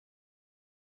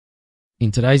In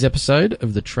today's episode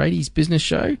of the Tradies Business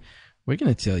Show, we're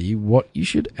going to tell you what you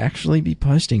should actually be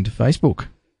posting to Facebook.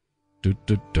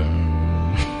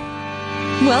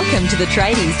 Welcome to the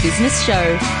Tradies Business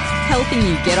Show, helping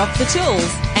you get off the tools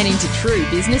and into true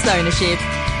business ownership,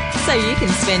 so you can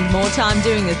spend more time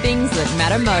doing the things that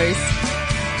matter most.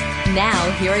 Now,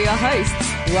 here are your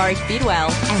hosts, Warwick Bidwell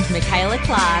and Michaela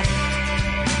Clark.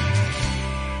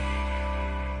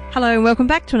 Hello and welcome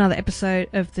back to another episode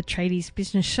of the Tradies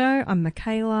Business Show. I'm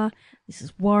Michaela. This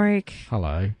is Warwick.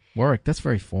 Hello. Warwick, that's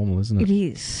very formal, isn't it? It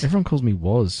is. Everyone calls me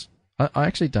Woz. I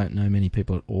actually don't know many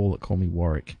people at all that call me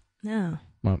Warwick. No.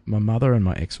 My mother and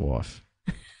my ex-wife.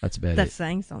 That's about That's it.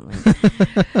 saying something.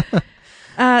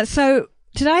 So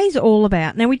today's all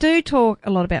about, now we do talk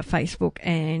a lot about Facebook,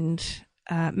 and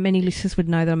many listeners would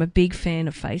know that I'm a big fan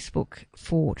of Facebook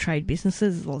for trade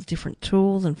businesses. There's lots of different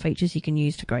tools and features you can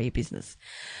use to grow your business.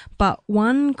 But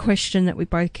one question that we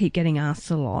both keep getting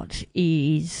asked a lot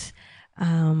is,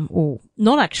 or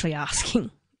not actually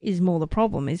asking, is more the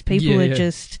problem, is people are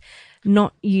just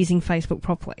not using Facebook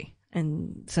properly.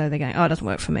 And so they're going, oh, it doesn't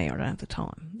work for me, or I don't have the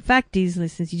time. The fact is,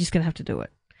 listeners, you're just going to have to do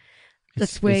it.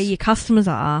 That's where your customers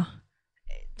are.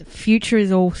 The future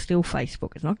is all still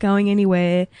Facebook. It's not going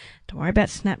anywhere. Don't worry about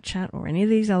Snapchat or any of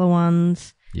these other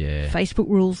ones. Yeah. Facebook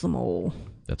rules them all.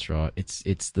 That's right.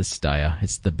 It's the stayer.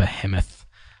 It's the behemoth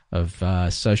of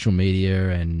social media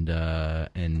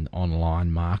and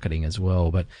online marketing as well.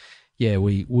 But yeah,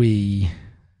 we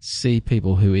see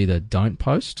people who either don't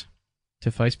post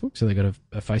to Facebook, so they've got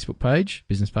a Facebook page,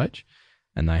 business page,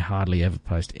 and they hardly ever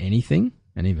post anything.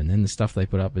 And even then, the stuff they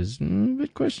put up is a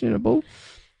bit questionable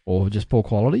or just poor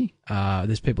quality.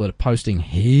 There's people that are posting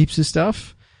heaps of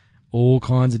stuff, all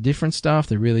kinds of different stuff.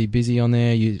 They're really busy on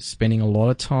there. You're spending a lot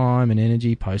of time and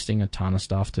energy posting a ton of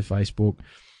stuff to Facebook.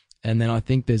 And then I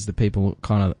think there's the people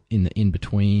kind of in the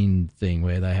in-between thing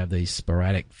where they have these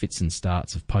sporadic fits and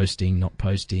starts of posting, not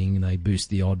posting, and they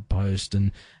boost the odd post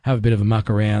and have a bit of a muck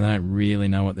around. They don't really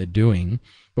know what they're doing.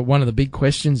 But one of the big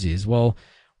questions is, well,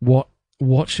 what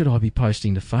should I be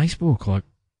posting to Facebook? Like,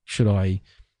 should I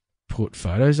put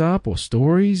photos up or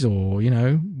stories, or,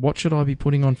 what should I be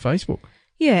putting on Facebook?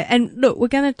 Yeah, and look, we're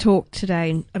going to talk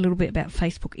today a little bit about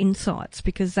Facebook Insights,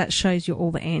 because that shows you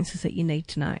all the answers that you need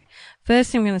to know.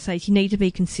 First thing I'm going to say is you need to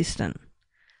be consistent,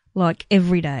 like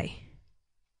every day,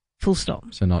 full stop.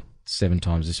 So not 7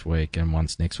 times this week and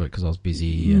once next week because I was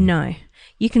busy. No,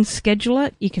 you can schedule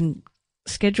it. You can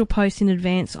schedule posts in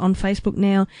advance on Facebook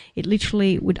now. It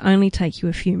literally would only take you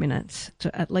a few minutes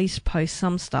to at least post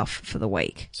some stuff for the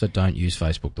week. So don't use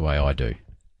Facebook the way I do.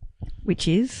 Which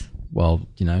is? Well,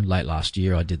 late last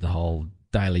year I did the whole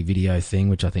daily video thing,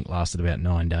 which I think lasted about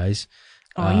 9 days.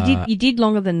 Oh, you did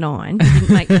longer than 9. You didn't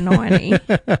make the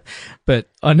 90. But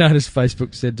I noticed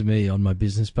Facebook said to me on my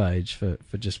business page for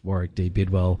just Warwick D.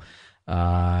 Bidwell,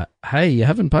 hey, you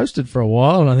haven't posted for a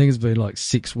while, and I think it's been like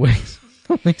 6 weeks.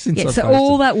 Since I so posted.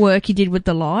 All that work you did with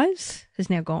the lives has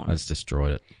now gone. I just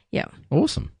destroyed it. Yeah.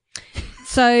 Awesome.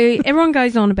 So everyone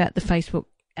goes on about the Facebook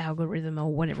algorithm or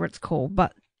whatever it's called,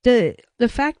 but the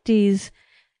fact is,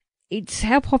 it's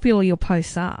how popular your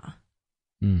posts are,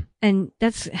 and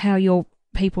that's how your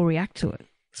people react to it.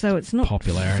 So it's not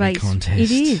popularity contest.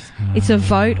 It is. It's a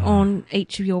vote on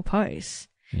each of your posts.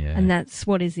 Yeah. And that's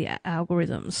what is the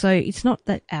algorithm. So it's not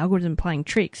that algorithm playing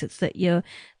tricks. It's that you're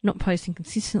not posting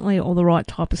consistently or the right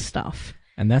type of stuff.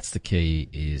 And that's the key,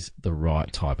 is the right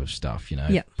type of stuff,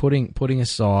 Yep. Putting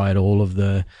aside all of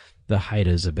the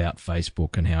haters about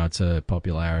Facebook and how it's a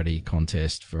popularity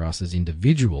contest for us as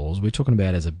individuals. We're talking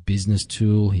about as a business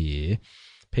tool here.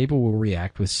 People will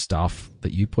react with stuff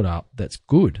that you put up that's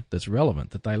good, that's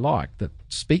relevant, that they like, that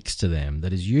speaks to them,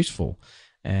 that is useful.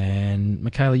 And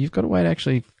Michaela, you've got a way to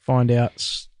actually find out,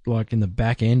 like in the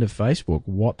back end of Facebook,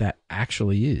 what that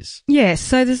actually is. Yeah,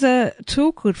 so there's a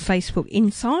tool called Facebook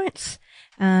Insights.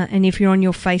 And if you're on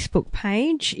your Facebook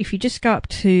page, if you just go up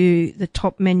to the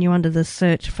top menu under the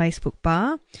search Facebook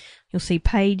bar, you'll see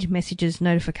page, messages,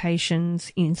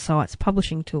 notifications, insights,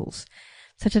 publishing tools.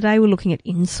 So today we're looking at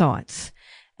insights.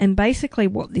 And basically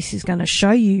what this is going to show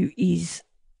you is,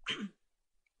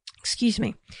 excuse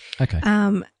me. Okay.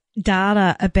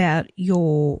 Data about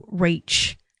your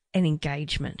reach and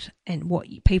engagement and what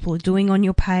people are doing on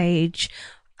your page,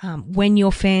 when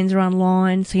your fans are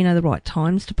online, so you know the right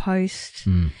times to post,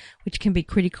 which can be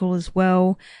critical as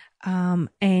well,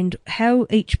 and how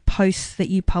each post that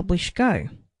you publish go.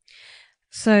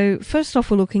 So first off,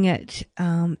 we're looking at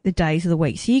the days of the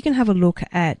week. So you can have a look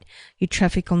at your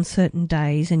traffic on certain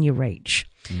days and your reach.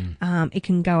 It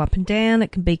can go up and down.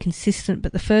 It can be consistent,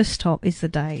 but the first top is the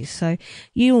days. So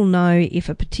you'll know if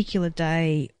a particular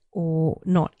day or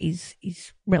not is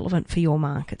relevant for your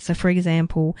market. So, for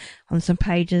example, on some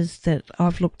pages that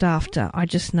I've looked after, I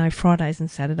just know Fridays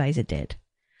and Saturdays are dead.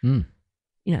 Mm.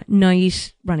 You know, no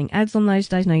use running ads on those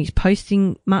days, no use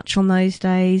posting much on those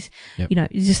days. Yep. You know,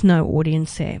 there's just no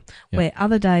audience there. Yep. Where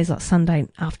other days like Sunday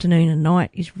afternoon and night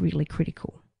is really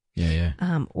critical.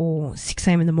 Yeah. Or 6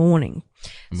 a.m. in the morning.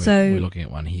 And So we're looking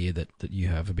at one here that you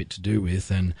have a bit to do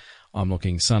with, and I'm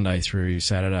looking Sunday through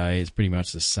Saturday. It's pretty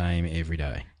much the same every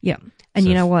day. yeah. And So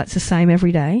you know what? It's the same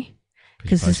every day.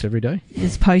 Because Because post every day.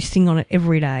 There's posting on it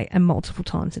every day and multiple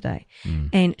times a day. Mm.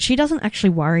 And she doesn't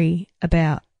actually worry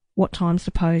about what times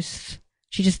to post.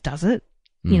 She just does it,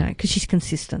 you know, because she's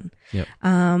consistent. Yep.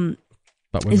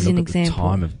 But when as we an look at the example.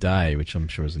 time of day, which I'm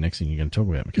sure is the next thing you're going to talk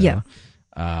about,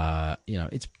 Michaela, you know,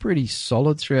 it's pretty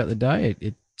solid throughout the day.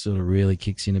 It sort of really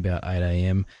kicks in about 8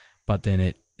 a.m., but then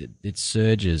it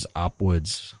surges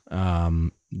upwards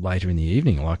later in the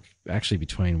evening, like actually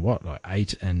between like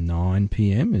 8 and 9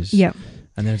 p.m. is, Yep.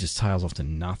 and then it just tails off to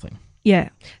nothing. Yeah.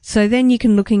 So then you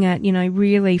can looking at, you know,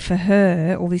 really for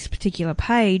her or this particular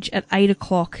page at 8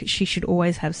 o'clock, she should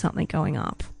always have something going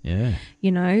up, Yeah.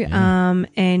 you know,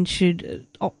 and should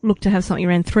look to have something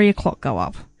around 3 o'clock go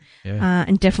up, Yeah.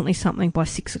 and definitely something by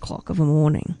 6 o'clock of the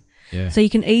morning. Yeah. So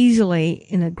you can easily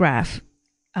in a graph,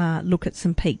 look at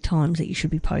some peak times that you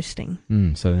should be posting.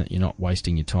 So that you're not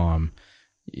wasting your time,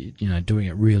 you know, doing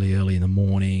it really early in the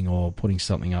morning or putting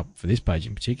something up for this page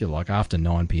in particular. Like after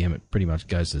 9 p.m, it pretty much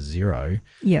goes to zero.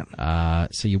 Yeah.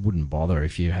 So you wouldn't bother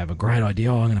if you have a great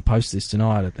idea. Oh, I'm going to post this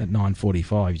tonight at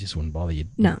 9:45. You just wouldn't bother. You'd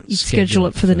Schedule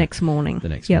it for the next morning. The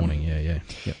next Yep. morning, yeah.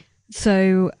 Yep.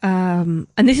 So, and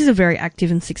this is a very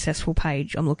active and successful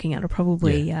page I'm looking at. I'll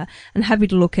probably, and happy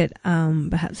to look at,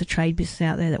 perhaps a trade business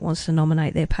out there that wants to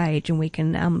nominate their page, and we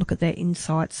can, look at their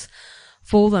insights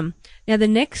for them. Now, the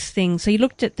next thing, so you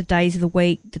looked at the days of the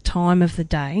week, the time of the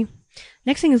day.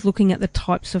 Next thing is looking at the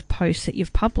types of posts that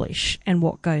you've published and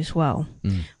what goes well,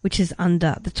 which is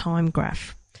under the time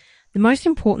graph. The most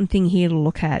important thing here to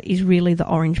look at is really the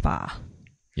orange bar.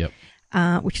 Yep.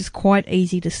 Which is quite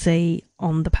easy to see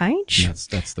on the page. And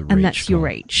that's the reach. And that's your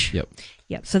column. reach. Yep.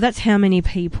 Yep. So that's how many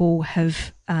people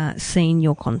have seen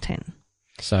your content.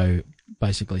 So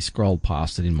basically, scroll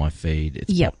past it in my feed.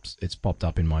 It's popped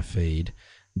up in my feed.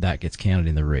 That gets counted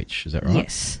in the reach. Is that right?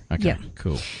 Yes. Okay. Yep.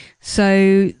 Cool.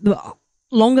 So the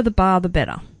longer the bar, the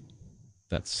better.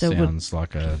 That So sounds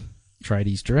like a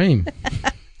tradie's dream.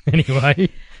 Anyway,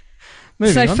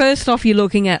 moving on. First off, you're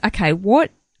looking at, okay,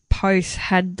 what posts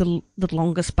had the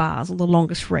longest bars or the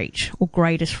longest reach or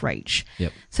greatest reach?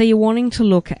 Yep. So you're wanting to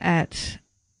look at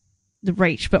the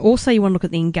reach, but also you want to look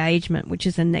at the engagement, which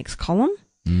is the next column.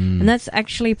 And that's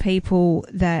actually people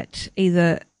that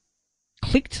either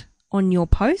clicked on your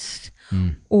post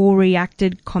or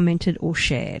reacted, commented, or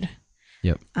shared.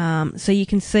 Yep. So you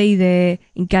can see their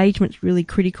engagement's really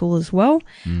critical as well.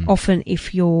 Often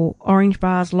if your orange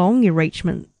bar's long, your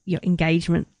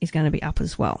engagement is going to be up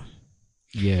as well.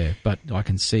 Yeah, but I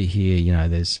can see here, you know,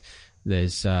 there's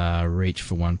reach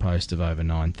for one post of over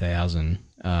 9,000,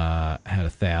 had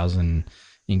 1,000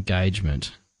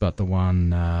 engagement, but the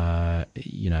one,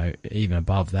 you know, even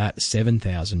above that,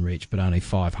 7,000 reach, but only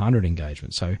 500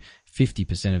 engagement. So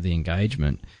 50% of the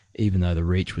engagement, even though the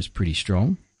reach was pretty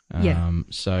strong.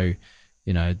 So,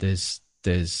 you know, there's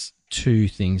two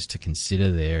things to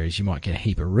consider there. Is you might get a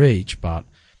heap of reach, but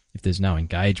if there's no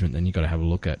engagement, then you've got to have a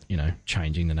look at, you know,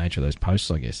 changing the nature of those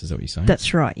posts, I guess. Is that what you're saying?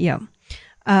 That's right, yeah.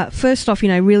 First off, you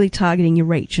know, really targeting your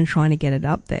reach and trying to get it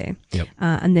up there. Yep.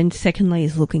 And then secondly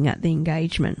is looking at the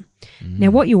engagement. Now,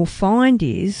 what you'll find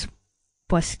is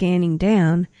by scanning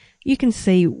down, you can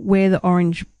see where the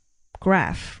orange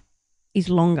graph is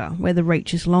longer, where the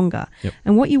reach is longer. Yep.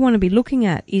 And what you want to be looking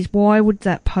at is why would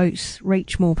that post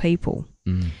reach more people?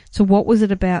 So what was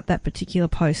it about that particular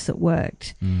post that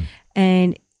worked?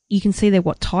 And you can see there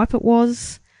what type it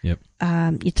was. Yep.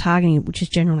 You're targeting, which is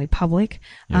generally public.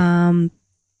 Yep.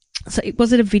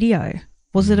 Was it a video?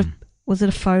 Was it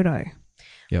a photo?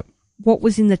 Yep. What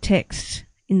was in the text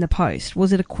in the post?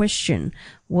 Was it a question?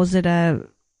 Was it a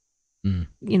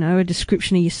a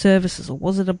description of your services, or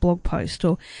was it a blog post?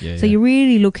 Or you're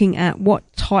really looking at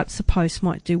what types of posts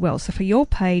might do well. So for your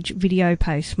page, video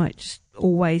posts might just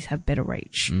always have better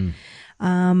reach.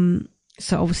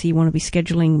 So obviously you want to be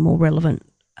scheduling more relevant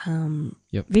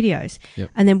videos. Yep.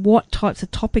 And then what types of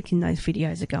topic in those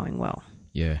videos are going well.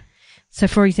 Yeah. So,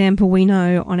 for example, we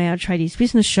know on our Tradies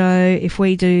Business Show, if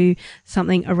we do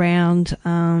something around,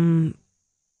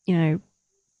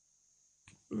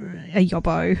 a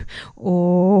yobbo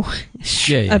or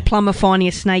Yeah. a plumber finding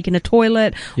a snake in a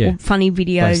toilet Yeah. or funny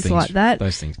videos like that.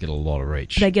 Those things get a lot of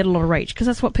reach. They get a lot of reach because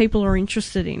that's what people are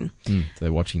interested in.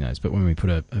 They're watching those. But when we put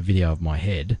a video of my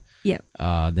head, Yeah.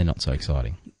 they're not so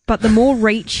exciting. But the more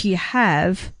reach you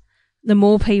have, the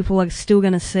more people are still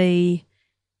going to see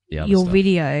The other your stuff.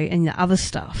 video and the other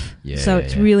stuff. Yeah, so yeah,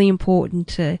 it's yeah. really important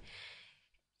to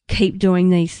keep doing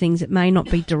these things. It may not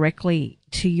be directly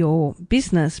to your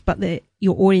business, but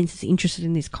your audience is interested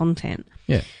in this content.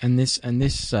 Yeah, and this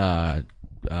data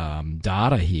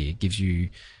here gives you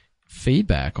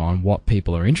feedback on what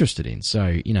people are interested in.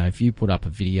 So, if you put up a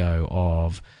video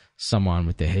of someone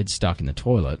with their head stuck in the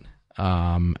toilet,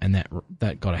 and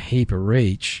that got a heap of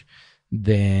reach,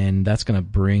 then that's going to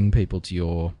bring people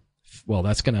to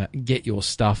that's going to get your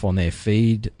stuff on their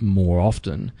feed more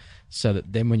often, so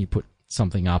that then when you put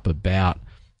something up about,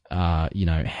 how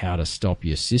to stop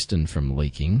your cistern from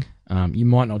leaking, you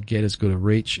might not get as good a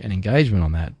reach and engagement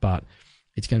on that, but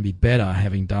it's going to be better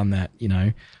having done that,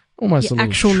 almost a Your little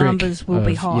actual trick numbers will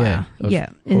be higher.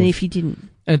 And if you didn't.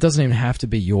 And it doesn't even have to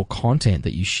be your content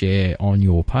that you share on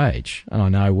your page. And I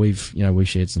know we've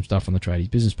shared some stuff on the Tradies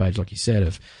business page, like you said,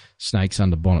 of snakes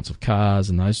under bonnets of cars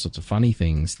and those sorts of funny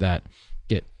things that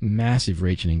get massive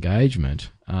reach and engagement.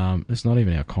 It's not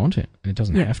even our content, and it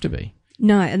doesn't have to be.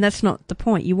 No, and that's not the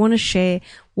point. You want to share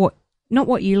not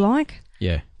what you like,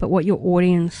 but what your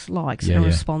audience likes and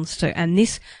responds to. And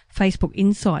this Facebook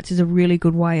Insights is a really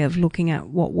good way of looking at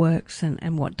what works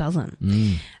and what doesn't.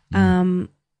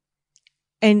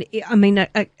 And I mean,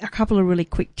 a couple of really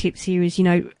quick tips here is,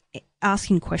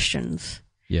 asking questions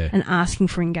and asking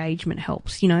for engagement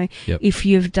helps. If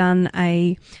you've done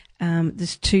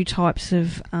there's two types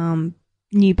of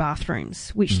new bathrooms.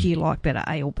 Which do you like better,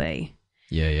 A or B?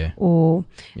 Or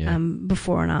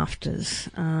before and afters.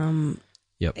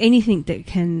 Anything that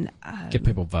can get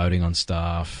people voting on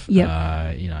stuff.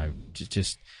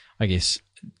 Just I guess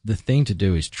the thing to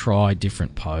do is try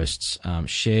different posts,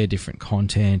 share different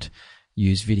content,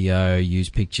 use video, use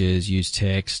pictures, use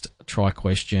text, try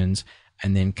questions,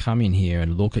 and then come in here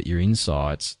and look at your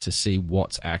insights to see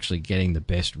what's actually getting the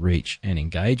best reach and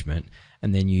engagement,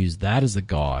 and then use that as a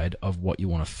guide of what you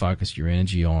want to focus your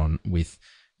energy on with,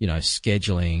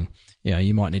 scheduling.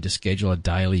 You might need to schedule a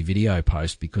daily video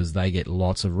post because they get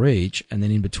lots of reach, and then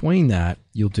in between that,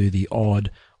 you'll do the odd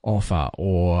offer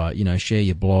or, share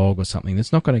your blog or something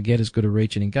that's not going to get as good a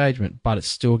reach and engagement, but it's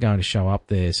still going to show up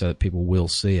there so that people will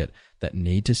see it that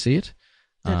need to see it.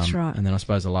 That's right. And then I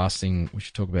suppose the last thing we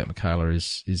should talk about, Michaela,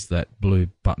 is that blue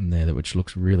button there, which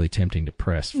looks really tempting to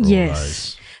press for all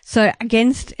those. So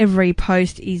against every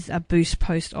post is a boost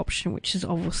post option, which is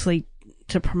obviously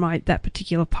to promote that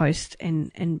particular post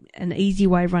and an easy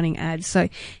way of running ads. So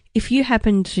if you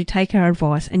happen to take our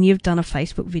advice and you've done a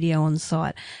Facebook video on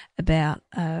site about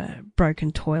a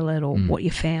broken toilet or what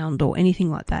you found or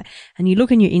anything like that, and you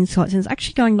look in your insights and it's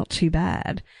actually going not too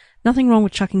bad, nothing wrong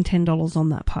with chucking $10 on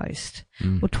that post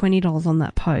or $20 on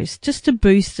that post just to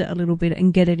boost it a little bit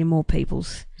and get it in more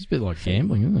people's. It's a bit like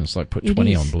gambling, isn't it? It's like put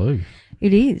 20 on blue.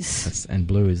 It is. And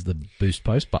blue is the boost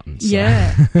post button. So.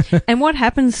 Yeah. And what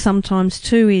happens sometimes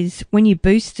too is when you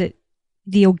boost it,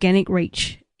 the organic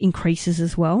reach increases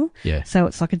as well. Yeah. So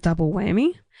it's like a double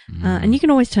whammy. And you can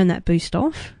always turn that boost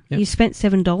off. Yep. You spent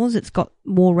 $7, it's got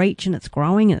more reach and it's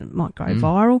growing and it might go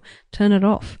viral. Turn it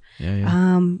off.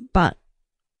 But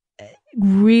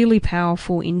really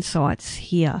powerful insights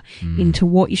here into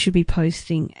what you should be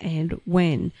posting and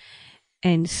when,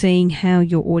 and seeing how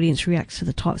your audience reacts to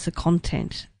the types of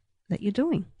content that you're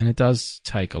doing. And it does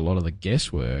take a lot of the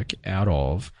guesswork out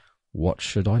of what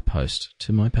should I post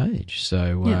to my page.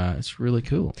 So it's really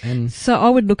cool. And so I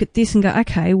would look at this and go,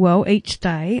 okay, well, each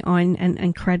day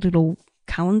and create a little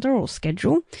calendar or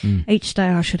schedule. Each day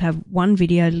I should have one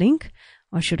video link.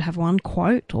 I should have one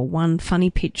quote or one funny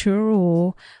picture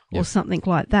or something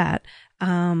like that.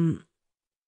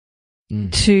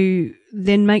 To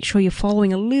then make sure you're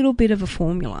following a little bit of a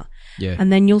formula. Yeah. And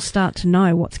then you'll start to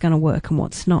know what's going to work and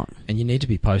what's not. And you need to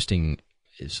be posting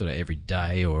sort of every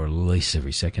day or at least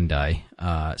every second day.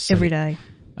 Every day.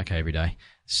 Okay, every day.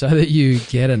 So that you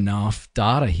get enough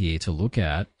data here to look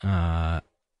at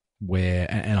where,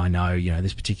 and I know,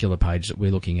 this particular page that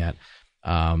we're looking at,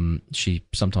 she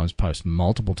sometimes posts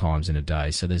multiple times in a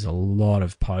day. So there's a lot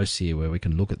of posts here where we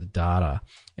can look at the data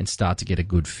and start to get a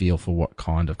good feel for what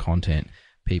kind of content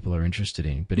people are interested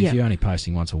in. But if you're only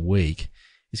posting once a week,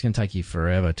 it's going to take you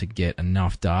forever to get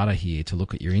enough data here to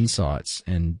look at your insights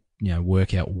and,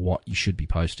 work out what you should be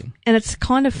posting. And it's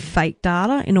kind of fake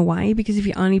data in a way, because if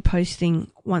you're only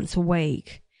posting once a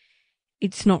week,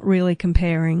 it's not really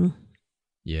comparing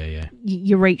Yeah.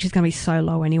 Your reach is going to be so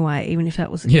low anyway. Even if that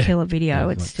was a killer video,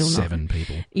 it's like still not. 7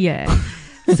 people. Yeah.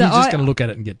 You're So just going to look at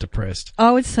it and get depressed.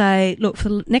 I would say, look, for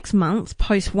the next month,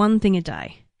 post one thing a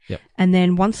day. Yep. And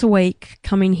then once a week,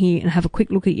 come in here and have a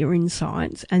quick look at your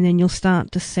insights, and then you'll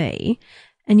start to see.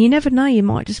 And you never know, you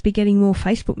might just be getting more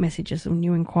Facebook messages or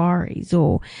new inquiries,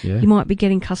 or you might be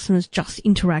getting customers just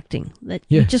interacting.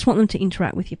 You just want them to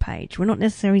interact with your page. We're not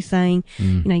necessarily saying,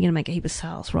 you're going to make a heap of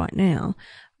sales right now.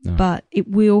 No. But it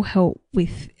will help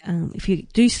with, if you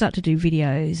do start to do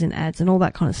videos and ads and all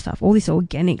that kind of stuff, all this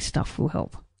organic stuff will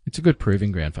help. It's a good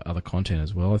proving ground for other content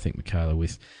as well, I think, Michaela,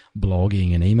 with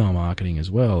blogging and email marketing as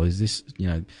well. Is this,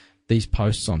 these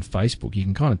posts on Facebook, you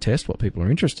can kind of test what people are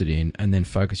interested in and then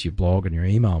focus your blog and your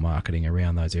email marketing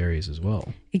around those areas as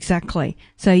well. Exactly.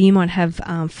 So you might have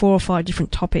 4 or 5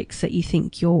 different topics that you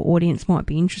think your audience might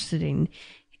be interested in,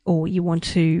 or you want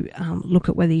to look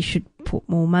at whether you should put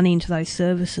more money into those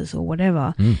services or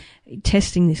whatever.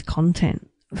 Testing this content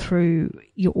through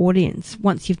your audience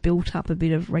once you've built up a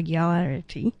bit of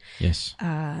regularity. Yes.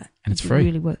 And it's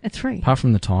free. It's free. Apart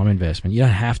from the time investment, you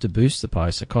don't have to boost the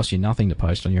post. It costs you nothing to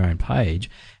post on your own page,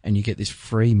 and you get this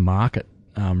free market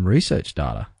research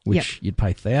data, which you'd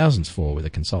pay thousands for with a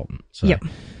consultant. So,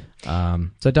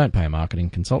 so don't pay a marketing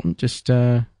consultant. Just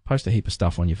post a heap of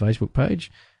stuff on your Facebook page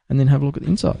and then have a look at the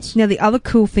insights. Now, the other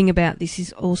cool thing about this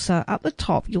is also up the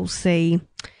top, you'll see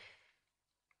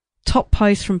top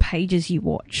posts from pages you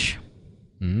watch.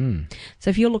 So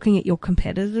if you're looking at your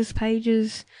competitors'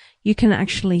 pages, you can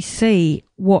actually see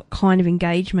what kind of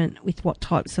engagement with what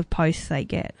types of posts they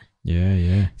get.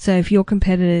 Yeah. So if your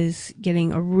competitor's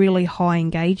getting a really high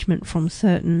engagement from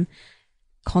certain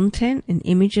content and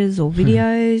images or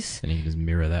videos, then you can just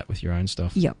mirror that with your own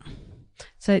stuff. Yep.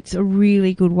 So it's a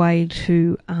really good way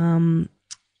to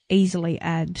easily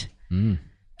add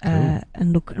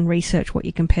and look and research what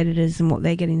your competitors and what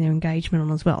they're getting their engagement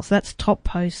on as well. So that's top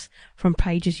posts from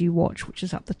pages you watch, which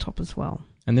is up the top as well.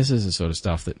 And this is the sort of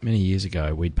stuff that many years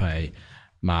ago we'd pay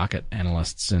market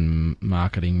analysts and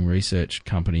marketing research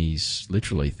companies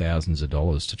literally thousands of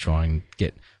dollars to try and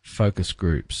get focus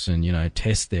groups and,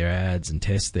 test their ads and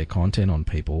test their content on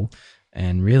people.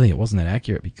 And really it wasn't that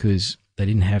accurate because they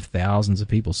didn't have thousands of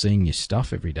people seeing your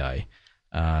stuff every day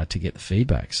to get the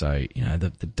feedback. So,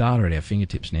 the data at our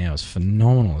fingertips now is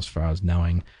phenomenal as far as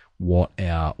knowing what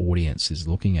our audience is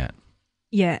looking at.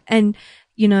 Yeah. And,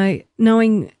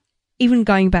 knowing, even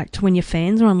going back to when your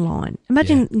fans are online,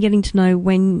 imagine getting to know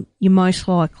when you're most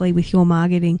likely with your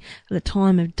marketing at the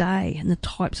time of day and the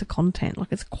types of content.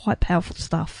 Like, it's quite powerful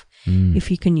stuff if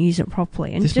you can use it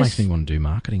properly. And this makes me want to do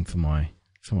marketing for my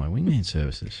wingman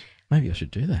services. Maybe I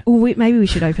should do that. Well, maybe we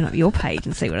should open up your page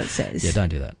and see what it says. Yeah, don't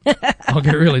do that. I'll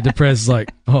get really depressed.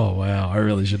 Like, oh, wow, I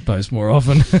really should post more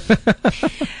often.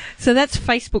 So that's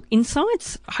Facebook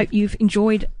Insights. I hope you've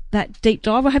enjoyed that deep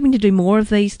dive. We're hoping to do more of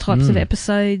these types of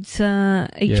episodes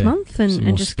each month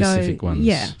and just specific ones.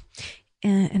 Yeah.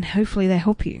 And hopefully they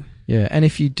help you. Yeah, and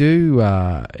if you do,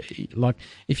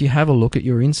 if you have a look at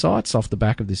your insights off the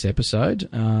back of this episode,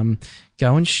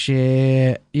 go and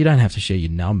share. You don't have to share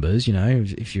your numbers,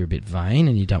 if you're a bit vain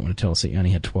and you don't want to tell us that you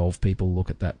only had 12 people look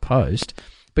at that post.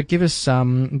 But give us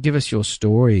your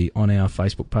story on our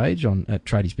Facebook page at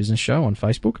Tradies Business Show on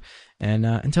Facebook,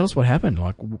 and tell us what happened.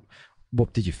 Like,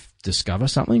 what did you discover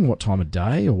something? What time of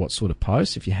day or what sort of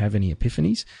post? If you have any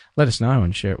epiphanies, let us know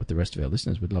and share it with the rest of our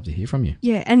listeners. We'd love to hear from you.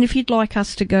 Yeah, and if you'd like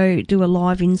us to go do a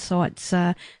live insights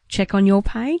check on your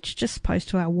page, just post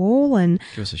to our wall and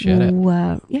give us a shout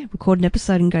out. Record an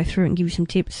episode and go through it and give you some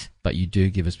tips. But you do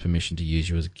give us permission to use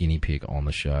you as a guinea pig on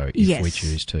the show if we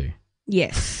choose to.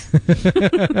 Yes.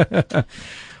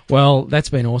 Well, that's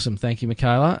been awesome. Thank you,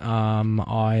 Michaela.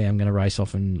 I am going to race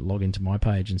off and log into my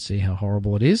page and see how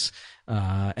horrible it is.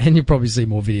 And you'll probably see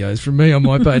more videos from me on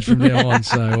my page from now on.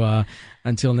 So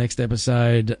until next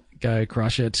episode, go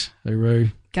crush it.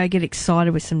 Hooroo. Go get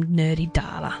excited with some nerdy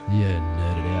data. Yeah,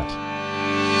 nerd it out.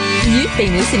 You've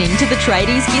been listening to the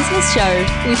Tradies Business Show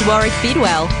with Warwick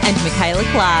Bidwell and Michaela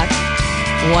Clark.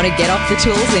 Want to get off the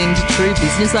tools and into true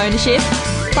business ownership?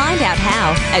 Find out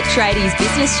how at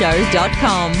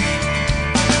tradiesbusinessshow.com.